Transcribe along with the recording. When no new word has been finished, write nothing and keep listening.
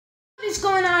What is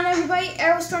going on, everybody?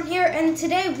 Aerostorm here, and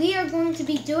today we are going to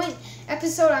be doing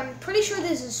episode, I'm pretty sure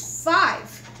this is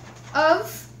 5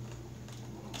 of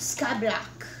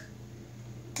Skyblock.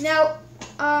 Now,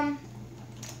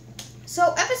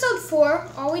 so episode 4,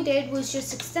 all we did was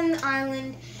just extend the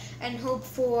island and hope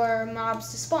for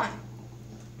mobs to spawn.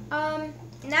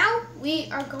 Now we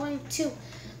are going to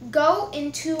go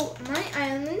into my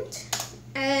island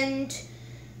and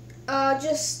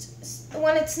just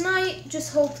when it's night,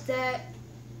 just hope that...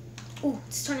 Ooh,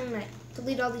 it's turning night.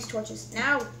 Delete all these torches.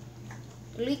 Now.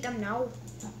 Delete them now.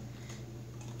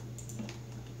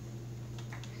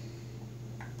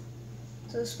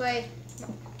 So this way,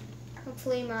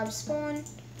 hopefully mobs spawn.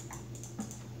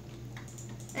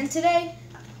 And today,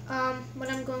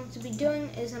 what I'm going to be doing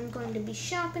is I'm going to be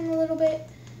shopping a little bit.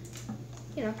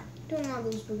 You know, doing all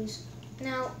those boobies.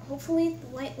 Now, hopefully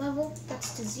the light level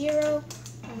gets to 0.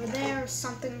 Over there,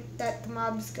 something that the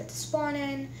mobs get to spawn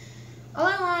in. All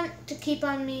I want to keep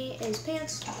on me is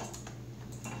pants,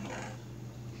 some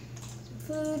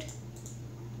food,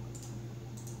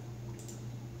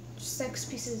 just 6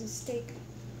 pieces of steak.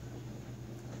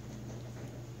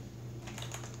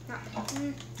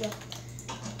 Yeah,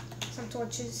 some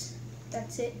torches.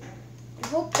 That's it. And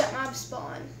hope that mobs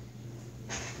spawn.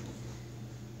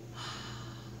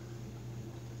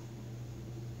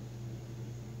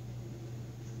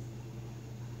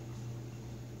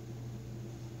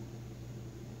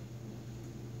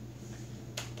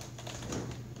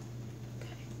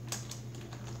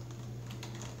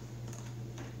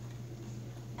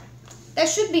 That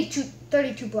should be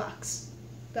 32 blocks,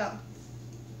 though.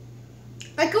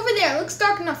 Like over there, it looks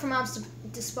dark enough for mobs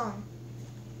to spawn.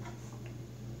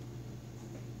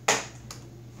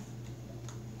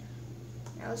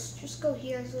 Now let's just go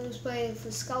here. So this way, if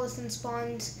a skeleton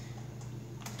spawns,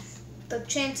 the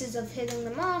chances of hitting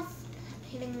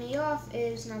me off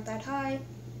is not that high,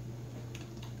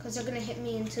 because they're gonna hit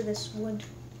me into this wood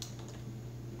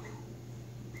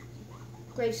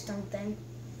gravestone thing.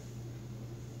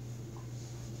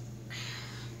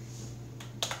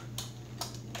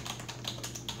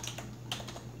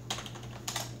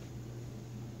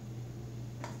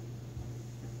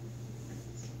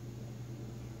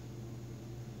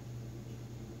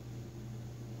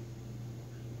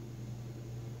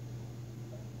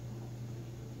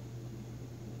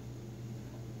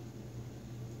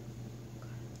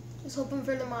 Just hoping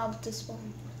for the mob to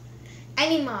spawn.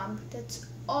 Any mob. That's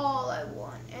all I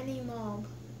want. Any mob.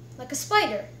 Like a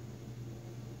spider.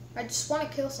 I just want to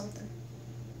kill something.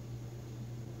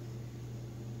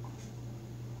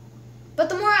 But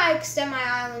the more I extend my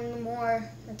island, the more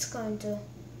it's going to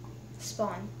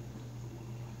spawn.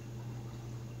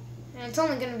 And it's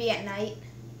only going to be at night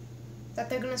that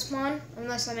they're going to spawn.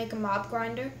 Unless I make a mob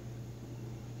grinder.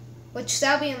 Which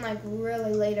that'll be in like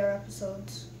really later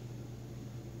episodes.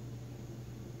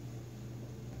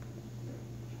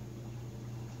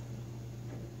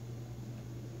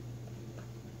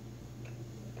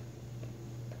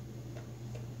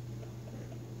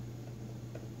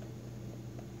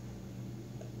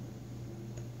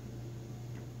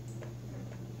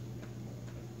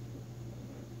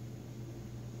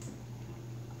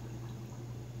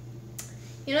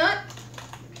 You know what?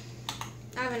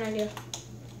 I have an idea.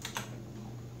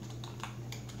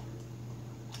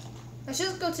 Let's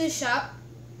just go to the shop,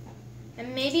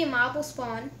 and maybe a mob will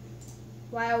spawn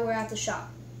while we're at the shop.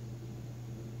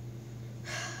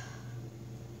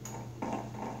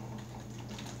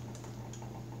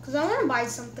 Because I want to buy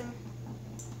something.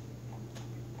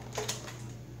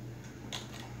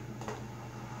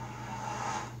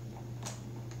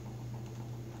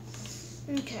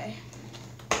 Okay.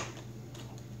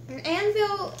 An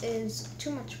anvil is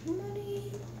too much money.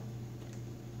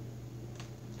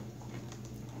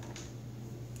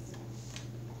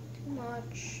 Too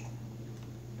much.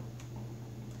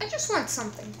 I just want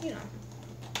something, you know.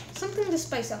 Something to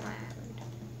spice up my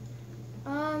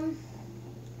island.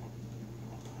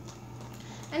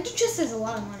 And it just is a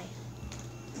lot of money.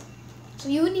 So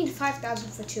you would need 5,000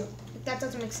 for 2. That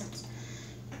doesn't make sense.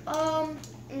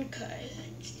 Okay.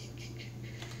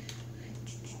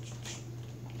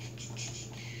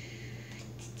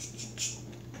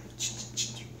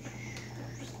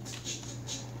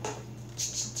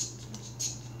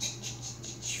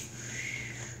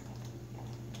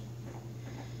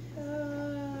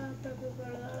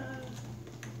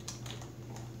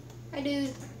 Hi,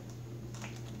 dude.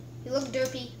 You look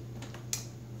derpy.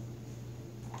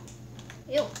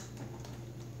 Ew.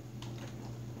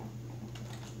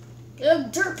 You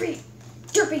look derpy.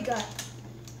 Derpy guy.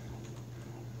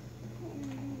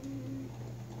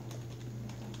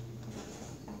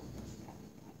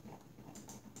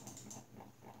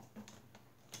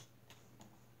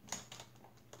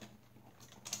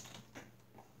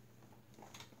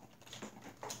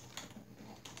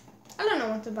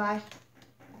 to buy?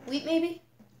 Wheat, maybe?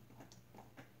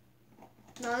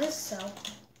 No, this is sell.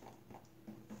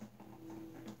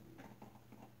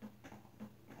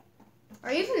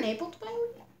 Are you even able to buy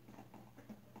wheat?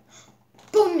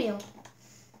 Bone meal.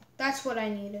 That's what I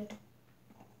needed.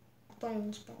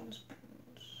 Bones, bones,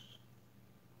 bones.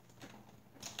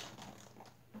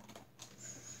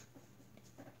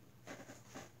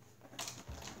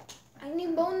 I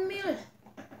need bone meal.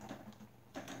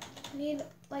 I need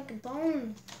like a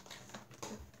bone.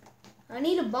 I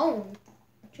need a bone.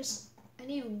 I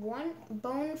need one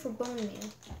bone for bone meal.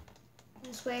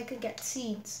 This way I could get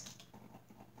seeds.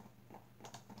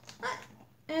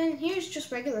 And here's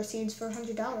just regular seeds for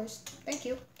 $100. Thank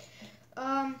you.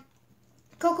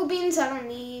 Cocoa beans I don't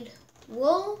need.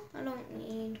 Wool I don't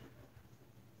need.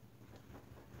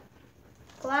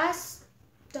 Glass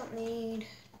don't need.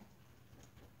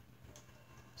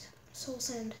 Soul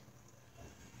sand.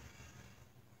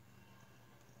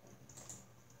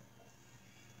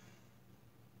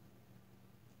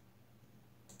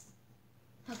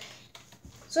 Okay.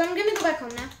 So I'm gonna go back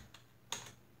home now.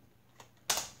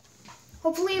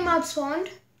 Hopefully a mob spawned.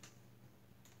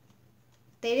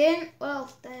 They didn't?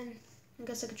 Well, then I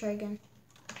guess I could try again.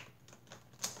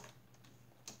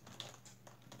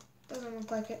 Doesn't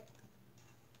look like it.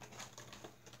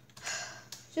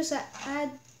 Just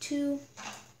add 2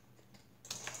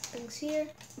 things here.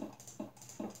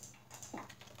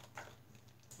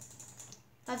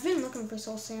 I've been looking for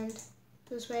soul sand.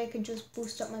 This way I could just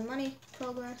boost up my money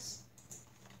progress.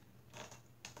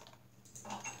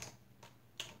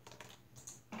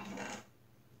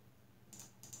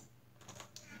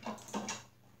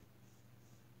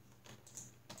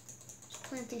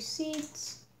 Plant these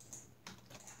seeds.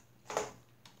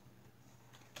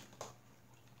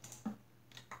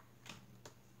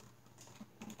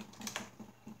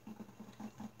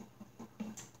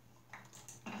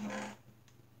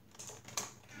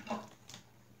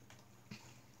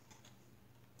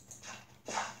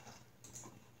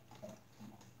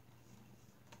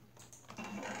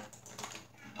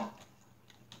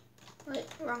 Wait,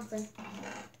 wrong thing.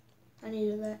 I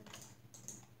needed that.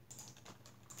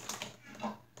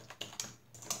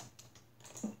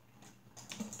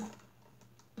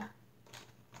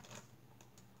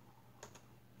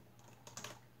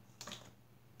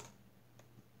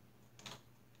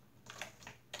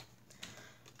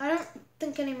 I don't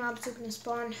think any mobs are gonna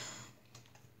spawn.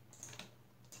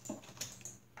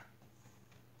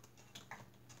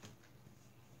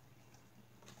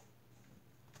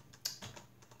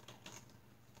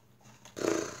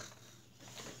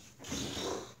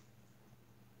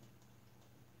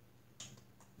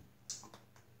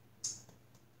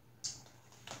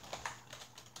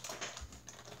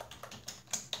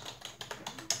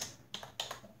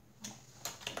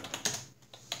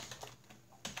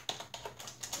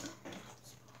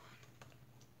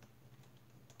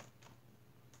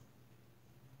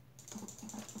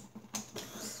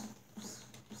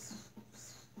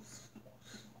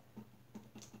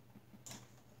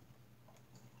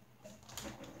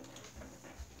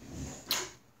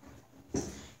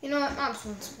 You know what? Mobs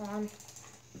won't spawn.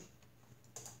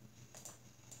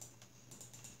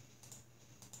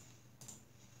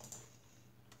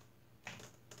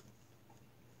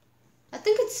 I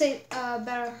think it's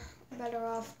better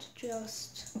off to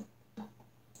just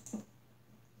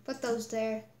put those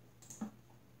there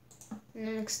and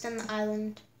then extend the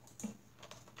island.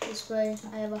 This way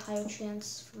I have a higher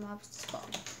chance for mobs to spawn.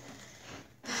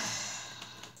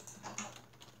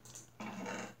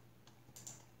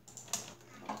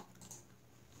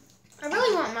 I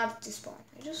really want mobs to spawn.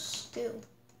 I just do.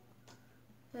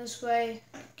 This way,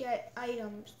 get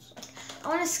items. I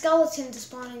want a skeleton to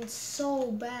spawn in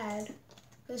so bad.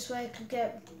 This way I could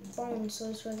get bones, so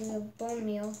this way I can get bone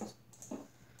meal.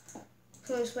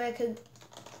 So this way I could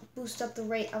boost up the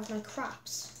rate of my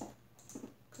crops.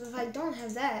 Because if I don't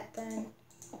have that, then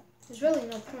there's really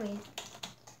no point.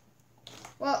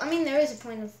 Well, I mean, there is a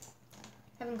point of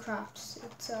having crops.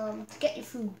 It's to get your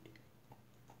food.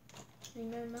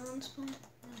 Maybe melon spawn?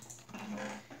 No.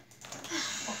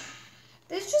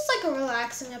 It's just like a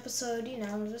relaxing episode, you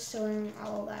know, just doing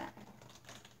all of that.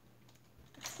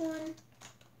 One.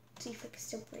 Let's see if I can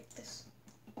still break this.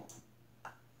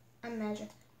 I'm magic.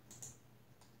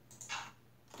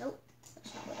 Nope,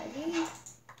 that's not what I need.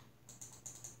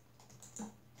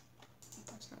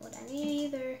 That's not what I need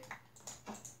either.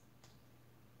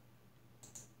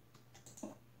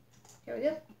 Here we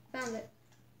go. Found it.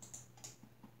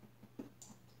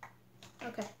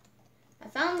 Okay. I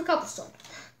found the cobblestone.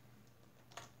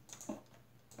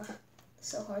 It's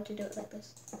so hard to do it like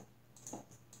this.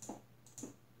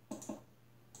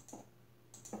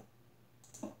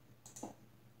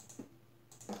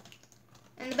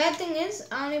 bad thing is,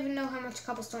 I don't even know how much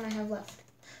cobblestone I have left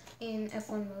in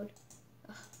F1 mode.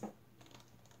 Ugh.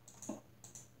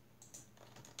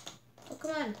 Oh,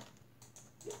 come on.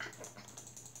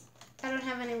 I don't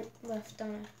have any left,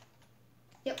 don't I?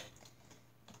 Yep.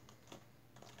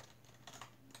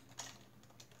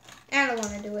 I don't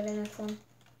want to do it in F1.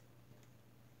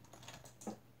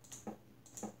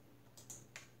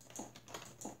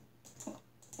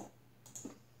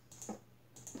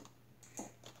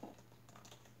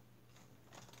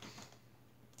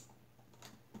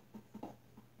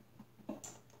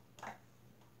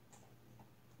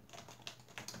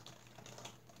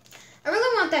 I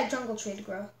really want that jungle tree to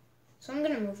grow, so I'm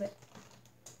gonna move it.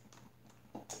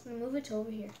 I'm gonna move it to over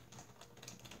here.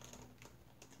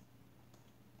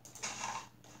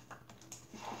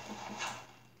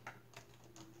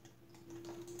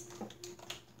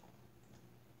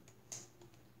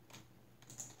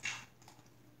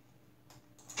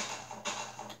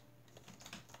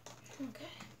 Okay.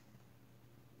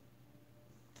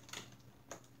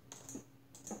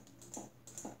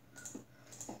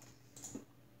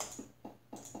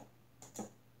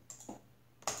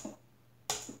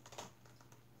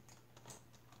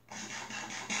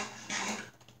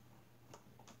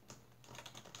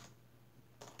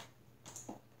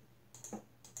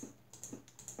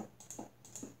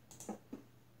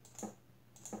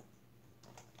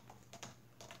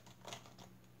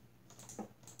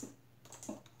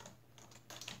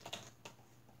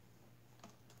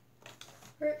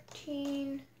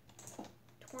 $13,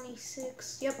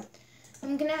 $26. Yep.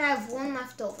 I'm gonna have one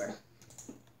left over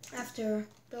after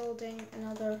building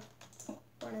another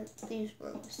one of these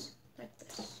rooms like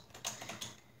this.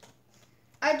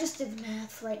 I just did the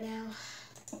math right now.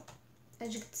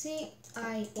 As you can see,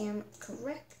 I am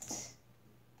correct.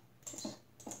 Just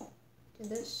do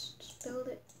this, just build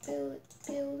it, build it,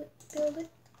 build it, build it.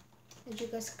 As you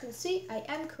guys can see, I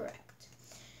am correct.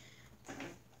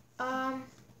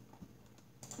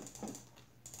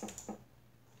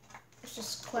 Let's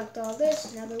just collect all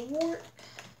this, another wart.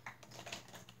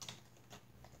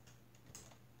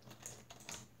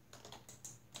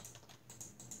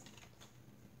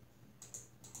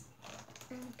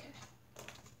 Okay.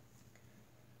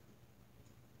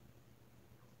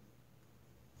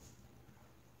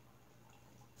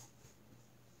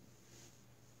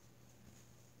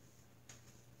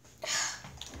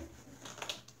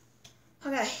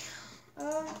 Okay.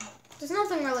 There's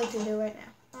nothing really to do right now.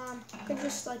 I could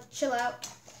just like chill out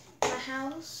in my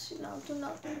house, you know, do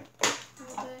nothing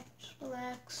all day, just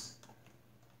relax.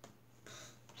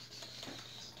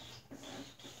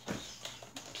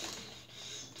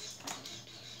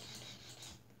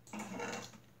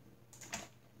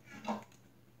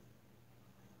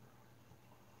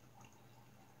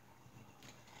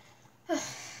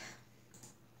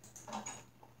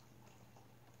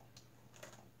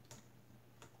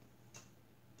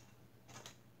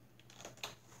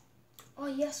 Oh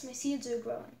yes, my seeds are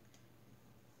growing.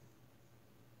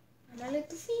 And I like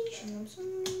the fish, and I'm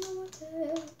swimming in the water.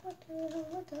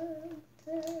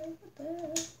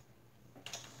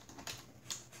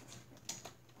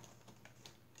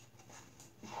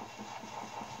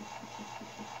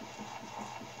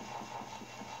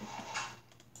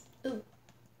 Ooh,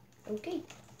 okay.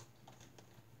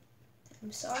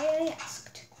 I'm sorry I asked.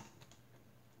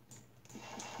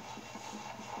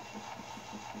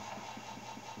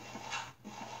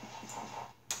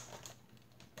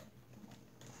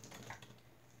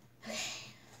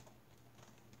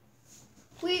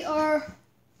 We are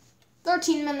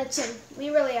 13 minutes in. We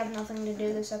really have nothing to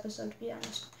do this episode, to be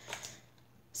honest.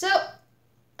 So,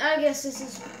 I guess this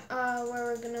is where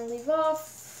we're going to leave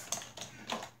off.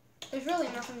 There's really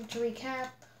nothing to recap.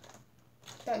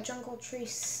 That jungle tree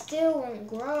still won't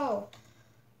grow.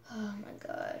 Oh my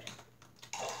god.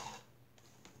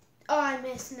 Oh, I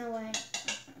missed. No way.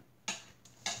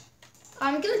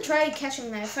 I'm going to try catching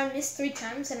that. If I miss 3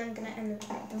 times, then I'm going to end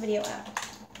the video out.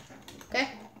 Okay?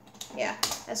 Yeah,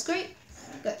 that's great.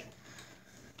 Good.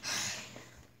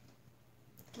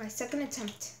 My second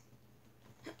attempt.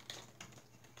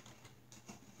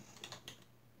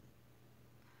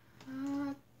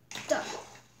 Done.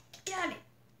 Got it.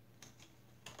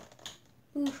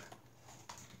 Oof.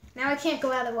 Now I can't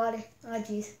go out of water. Oh,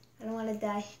 jeez. I don't want to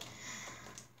die.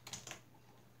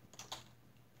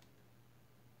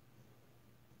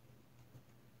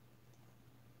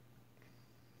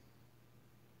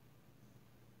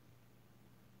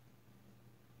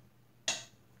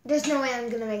 There's no way I'm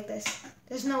gonna make this.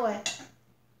 There's no way.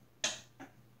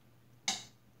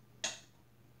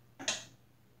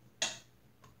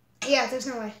 Yeah, there's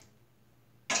no way.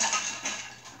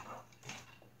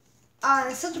 Ah,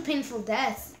 it's such a painful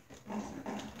death.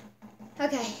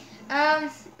 Okay. Anyway,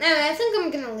 I think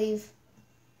I'm gonna leave.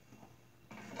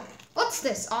 What's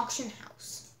this? Auction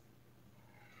house.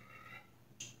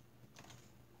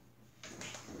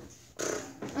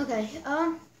 Okay,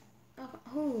 oh,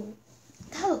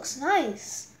 that looks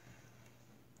nice.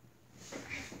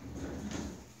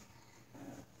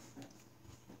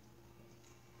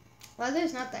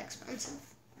 Leather's not that expensive.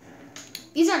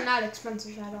 These are not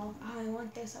expensive at all. Oh, I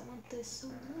want this so much.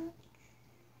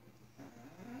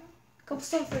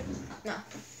 Cobblestone for, no.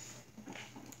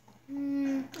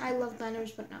 I love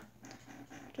banners, but no.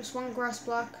 Just one grass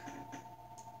block.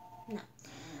 No.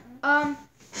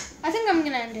 I think I'm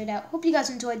gonna end it out. Hope you guys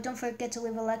enjoyed. Don't forget to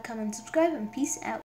leave a like, comment, subscribe, and peace out.